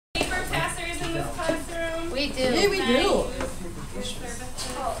We do. Yeah, we do.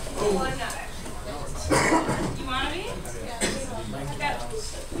 Oh, I'm not actually. You want to be? Yeah. Okay.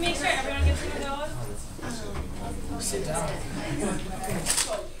 Make sure everyone gets one of those. Sit down.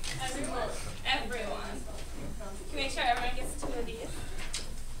 Everyone. Can you make sure everyone gets 2 of these?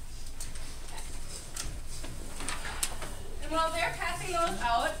 And while they're passing those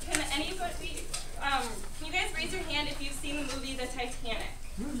out, can anybody, can you guys raise your hand if you've seen the movie The Titanic?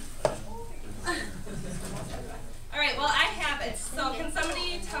 All right, well, I haven't. So can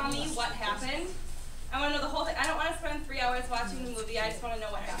somebody tell me what happened? I want to know the whole thing. I don't want to spend 3 hours watching the movie. I just want to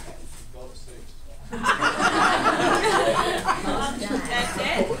know what happened. That's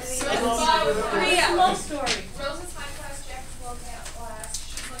it? 3 hours. Story. Rose is high class, Jack is low class.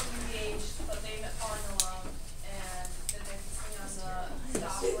 She's looking engaged, but they end up falling along, and then they swing on the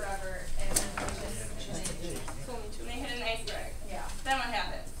stop or whatever, and then They hit an iceberg. yeah. Then what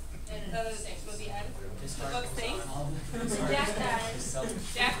happened? And Then the movie ends. The book sinks. Jack dies.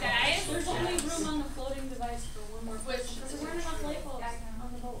 Jack dies. There's only room on the floating device for one more Which because there weren't enough light bulbs on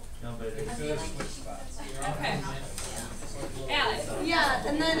the boat. No, but they could switch spots. Okay. Alex. Yeah,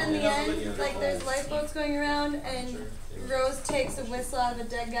 and then in the end, like there's lifeboats going around, and Rose takes a whistle out of a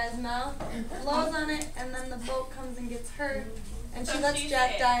dead guy's mouth and blows on it, and then the boat comes and gets her, and she So lets she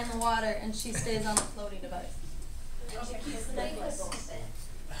Jack stays. die in the water, and she stays on the floating device.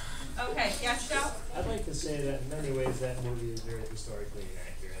 Okay, yes, Joe? I'd like to say that in many ways that movie is very historically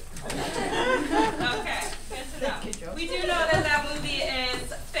inaccurate. Okay, good to know. We do know that that movie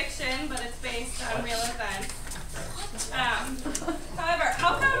is fiction, but it's based on real events. However,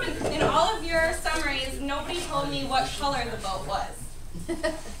 how come in all of your summaries nobody told me what color the boat was?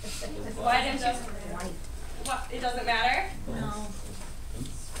 Why didn't you? What? It doesn't matter? No.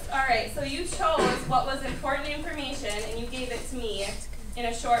 Alright, so you chose what was important information and you gave it to me in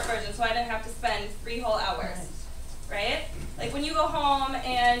a short version, so I didn't have to spend 3 whole hours, right? Like when you go home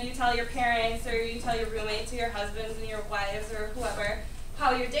and you tell your parents or you tell your roommates or your husbands and your wives or whoever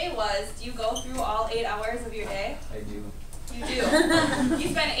how your day was, do you go through all 8 hours of your day? I do. You do. You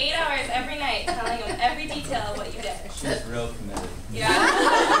spend 8 hours every night telling them every detail of what you did. She's real committed. Yeah?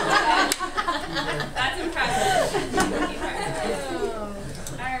 That's impressive.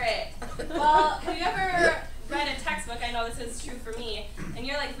 Alright. Well, have you ever read a textbook? I know this is true for me. And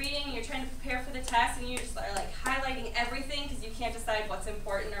you're like reading and you're trying to prepare for the test and you just are like highlighting everything because you can't decide what's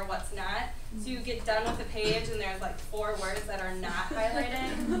important or what's not. So you get done with the page and there's like 4 words that are not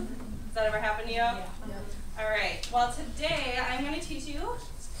highlighted. Does that ever happen to you? Yeah. Alright, well today I'm going to teach you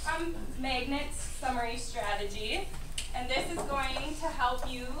magnet summary strategy, and this is going to help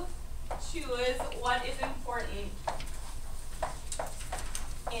you choose what is important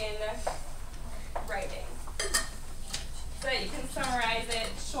in writing so that you can summarize it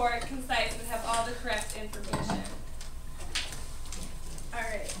short, concise, and have all the correct information.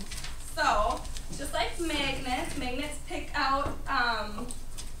 Alright, so just like magnets pick out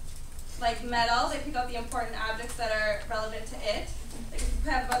like metal, they pick out the important objects that are relevant to it. Like if you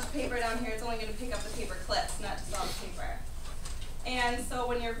have a bunch of paper down here, it's only going to pick up the paper clips, not just all the paper. And so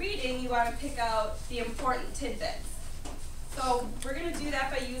when you're reading, you want to pick out the important tidbits. So we're going to do that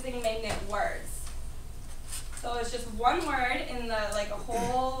by using magnet words. So it's just one word in the like a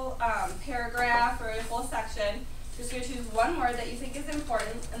whole paragraph or a whole section. You're just going to choose one word that you think is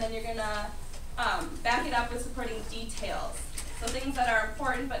important, and then you're going to back it up with supporting details. So things that are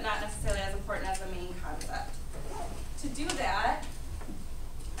important but not necessarily as important as the main concept. To do that,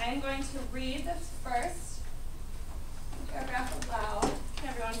 I'm going to read the first paragraph aloud. Can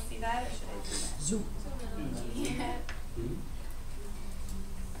everyone see that, or should I zoom in? Zoom. Yeah.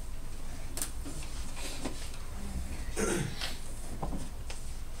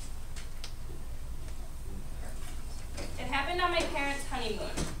 It happened on my parents'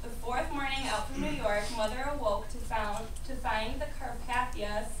 honeymoon. The 4th morning out from New York, Mother awoke to find the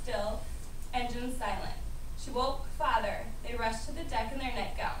Carpathia still, engine silent. She woke Father. They rushed to the deck in their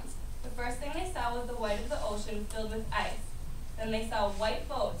nightgowns. The first thing they saw was the white of the ocean filled with ice. Then they saw white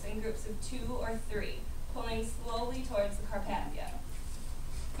boats in groups of 2 or 3, pulling slowly towards the Carpathia.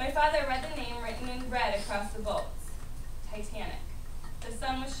 My father read the name written in red across the boats. Titanic. The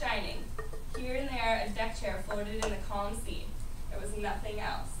sun was shining. Here and there, a deck chair floated in the calm sea. There was nothing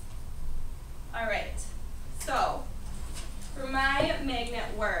else. All right, so for my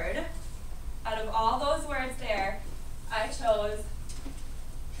magnet word, out of all those words there, I chose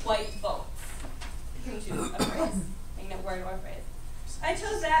white boats. You can choose a phrase, magnet word or phrase. I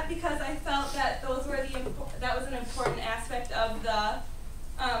chose that because I felt that those were that was an important aspect of the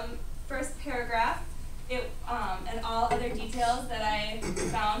first paragraph. And all other details that I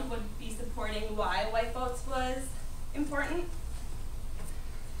found would be supported supporting why white boats was important.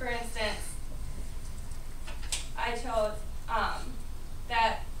 For instance, I chose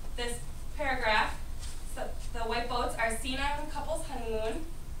that this paragraph, so the white boats are seen on the couple's honeymoon,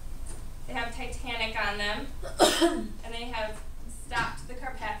 they have Titanic on them, and they have stopped the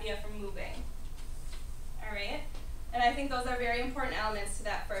Carpathia from moving. All right? And I think those are very important elements to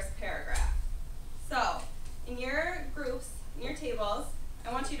that first paragraph. So, in your groups, in your tables,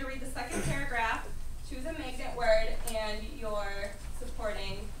 I want you to read the second paragraph, choose a magnet word and your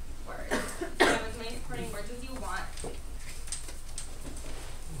supporting words. You have as many supporting words as you want.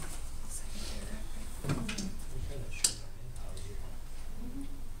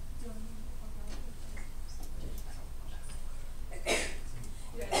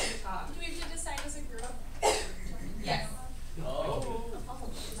 You guys can talk. Do we have to decide as a group? Yes. Oh.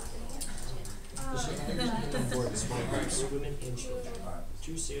 Boards, women and children.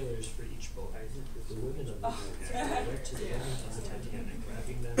 2 sailors for each boat, with the women of the boat direct to the women of the Titanic,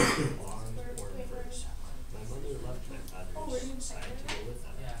 wrapping them in long warm furs. My mother left my father's side to go with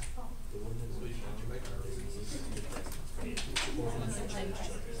them. The women were found on their knees in the deck, praying to women and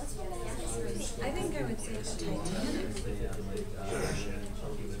children. I think I would say the Titanic.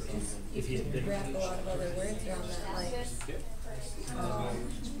 If he had been Wrap a lot of other words around that, like.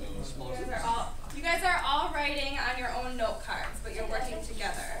 You guys are all writing on your own note cards, but you're working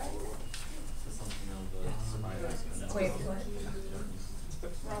together. Wait, what?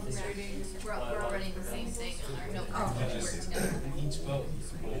 We're all writing the same thing on our notebook. We work together. Each boat.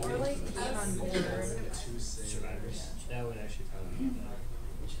 Or like being on board. survivors, that would actually probably be better.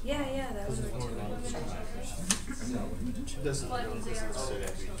 Yeah, that would More work. about survivors.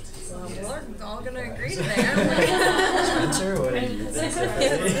 Well, we're all gonna agree today, Spencer, what do you think?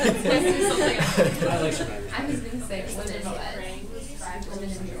 I like survivors. I was gonna say women, but women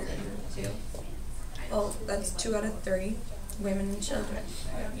and children too. Well, that's 2 out of 3, women and children.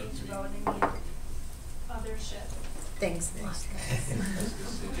 Other ship. Thanks.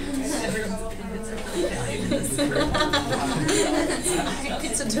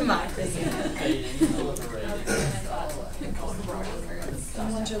 It's a democracy.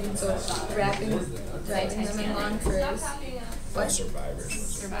 Children, so wrapping them in long furs. What?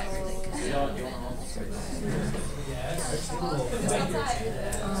 Survivors.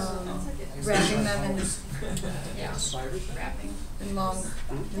 Wrapping them in Wrapping. in long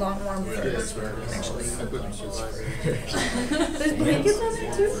warm furs. Actually. There's blankets on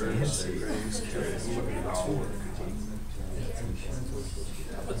there too?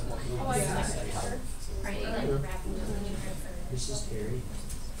 This is Terry.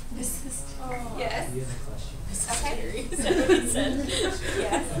 Yes. Do you have a question? Okay. Is that what he said?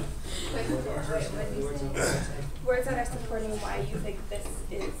 Yes. Words Words that are supporting why you think this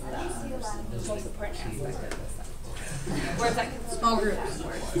is the most important aspect of this. Words that can Small groups.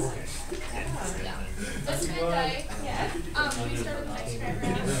 This midday, Yes. we started the next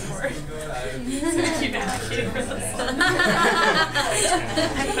paragraph before. Keep advocating for this.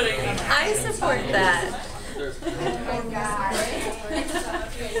 I support that.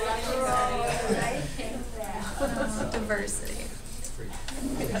 Diversity.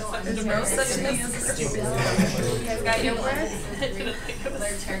 There's no such thing as You guys got your words?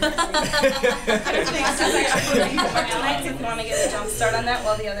 Tonight, if you want to get a jump start on that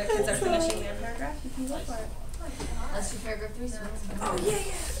while the other kids are finishing their paragraph, you can go for it. Let's do paragraph 3. Oh, yeah.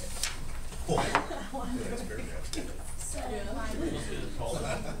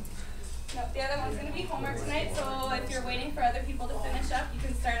 Nope, the other one's going to be homework tonight, so if you're waiting for other people to finish up, you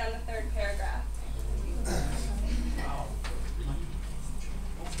can start on the 3rd paragraph.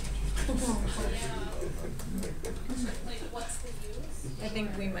 Like, what's the use? I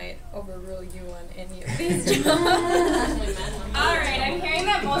think we might overrule you on any of these jobs. Alright, I'm hearing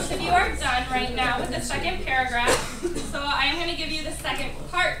that most of you are done right now with the 2nd paragraph. So I'm going to give you the 2nd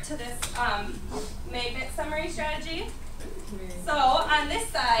part to this magnet summary strategy. So on this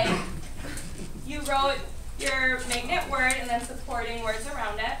side, you wrote your magnet word and then supporting words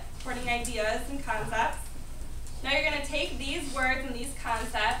around it, supporting ideas and concepts. Now you're going to take these words and these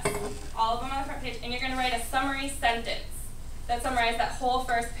concepts, all of them on the front page, and you're going to write a summary sentence that summarizes that whole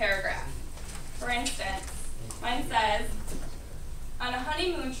first paragraph. For instance, mine says, on a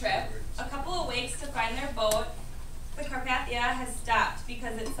honeymoon trip, a couple awakes to find their boat. The Carpathia has stopped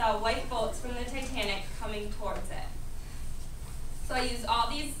because it saw white boats from the Titanic coming towards it. So I used all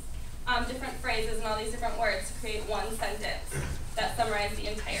these different phrases and all these different words to create one sentence that summarized the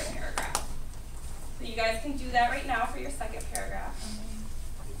entire paragraph. So you guys can do that right now for your 2nd paragraph.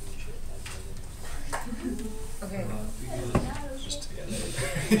 Maybe we should have Okay. Just together.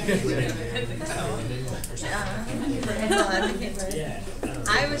 Yeah. I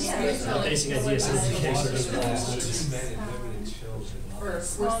was Basic idea is For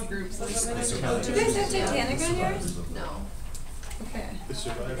small groups. Do you guys have Titanic on yours? No. Okay.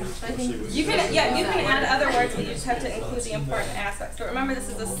 You can add other words, but you just have to include the important aspects. But remember, this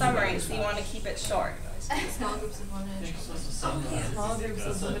is a summary, so you want to keep it short. Small groups of women and children. Small groups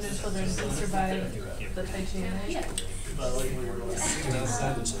of women and children who survived the Titanic. Yeah.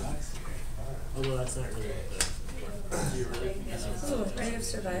 Although that's not really Ooh, Ready of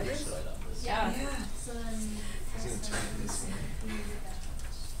Survivors? Yeah. Yeah.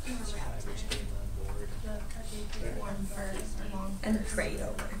 And prayed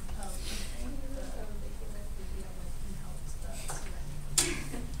over.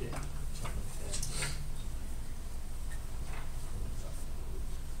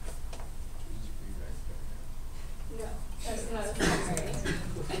 No, that's not a summary.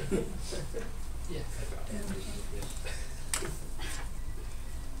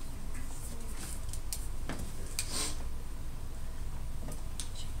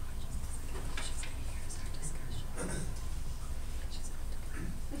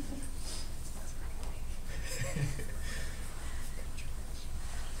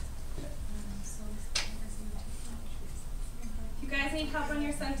 If you guys need help on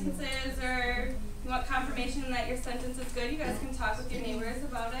your sentences, or you want confirmation that your sentence is good, you guys can talk with your neighbors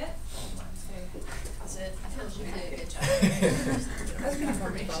about it. That's it. I feel like you did a good job. I was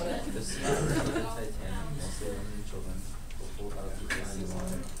confirmed about it. The survivors of the Titanic, mostly women and children, were pulled out of the icy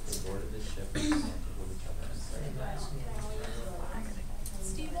water. They boarded the ship and began to hold each other and pray.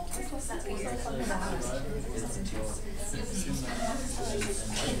 Steve, what was that weird? It's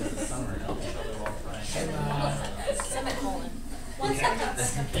the summer, and each other while crying. Semicolon. One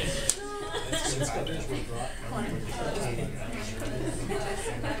sentence.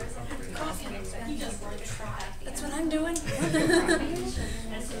 That's what I'm doing.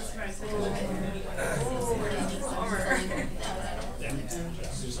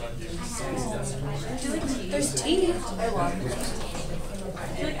 There's tea. Alright,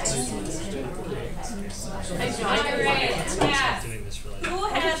 yes. doing this for like. Who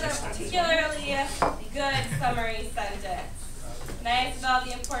has a particularly good summary sentence? Nice with all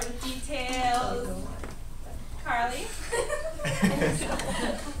the important details. Carly? You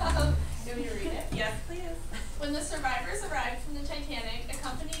want me to read it? Yes, please. When the survivors arrived from the Titanic,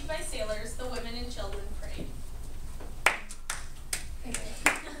 accompanied by sailors, the women and children prayed. Good job.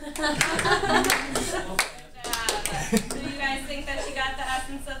 Do you guys think that you got the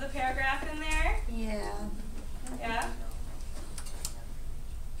essence of the paragraph in there? Yeah. Yeah?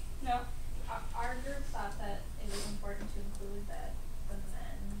 No? Our group thought that it was important to include that the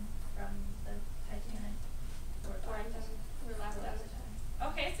men from the Titanic were left out of the time.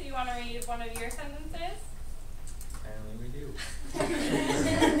 Okay, so you want to read one of your sentences? Apparently we do.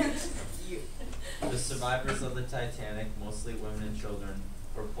 The survivors of the Titanic, mostly women and children,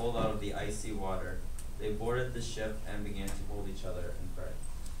 were pulled out of the icy water. They boarded the ship and began to hold each other and pray.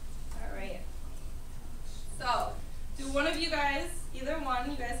 Alright. So, do one of you guys, either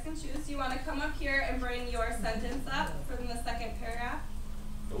one, you guys can choose, do you want to come up here and bring your sentence up from the second paragraph?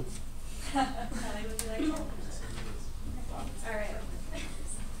 Nope. Kelly would be like, oh. Alright.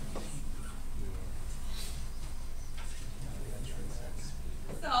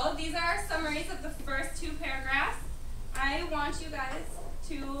 So, these are our summaries of the first two paragraphs. I want you guys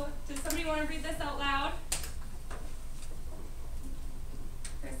to, does somebody want to read this out loud?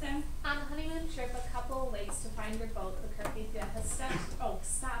 Kristen? On a honeymoon trip, a couple wakes to find their boat, the Carpathia, has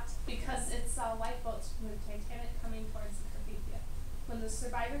stopped because it saw lifeboats from the Titanic coming towards the Carpathia. When the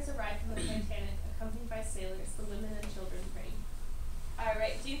survivors arrived from the Titanic, accompanied by sailors, the women and children prayed.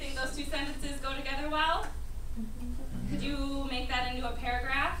 Alright, do you think those two sentences go together well? Could you make that into a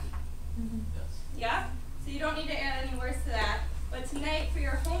paragraph? Yeah? So you don't need to add any words to that. But tonight, for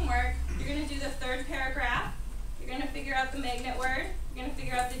your homework, you're going to do the third paragraph. You're going to figure out the magnet word. You're going to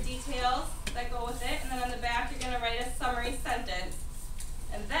figure out the details that go with it. And then on the back, you're going to write a summary sentence.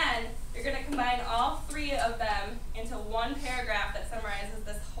 And then, you're going to combine all three of them into one paragraph that summarizes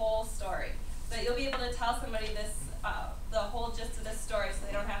this whole story. So that you'll be able to tell somebody this, the whole gist of this story so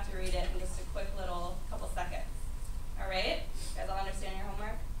they don't have to read it in just a quick little couple seconds. Alright? You guys all understand your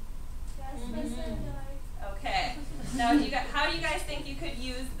homework? Okay. Now, how do you guys think you could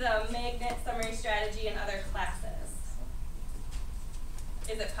use the magnet summary strategy in other classes?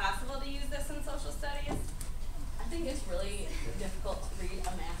 Is it possible to use this in social studies? I think it's really difficult to read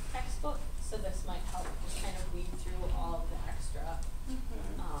a math textbook, so this might help just kind of weed through all of the extra,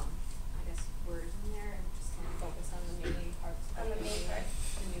 I guess, words in there and just focus on the main parts. On the main parts.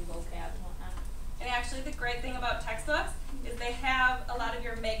 The new vocab and whatnot. And actually the great thing about textbooks is they have a lot of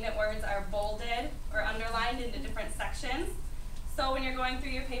your magnet words are bolded or underlined into different sections. So when you're going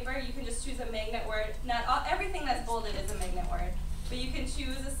through your paper, you can just choose a magnet word. Not all, everything that's bolded is a magnet word, but you can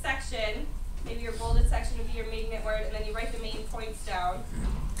choose a section. Maybe your bolded section would be your magnet word, and then you write the main points down.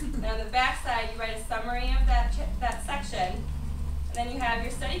 And on the back side, you write a summary of that section, and then you have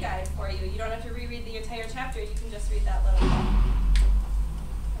your study guide for you. You don't have to reread the entire chapter. You can just read that little bit.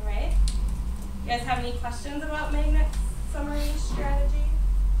 All right? You guys have any questions about magnet summary strategy?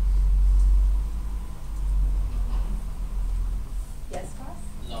 Yes, class?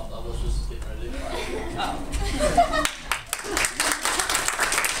 No, that was just getting ready. Oh.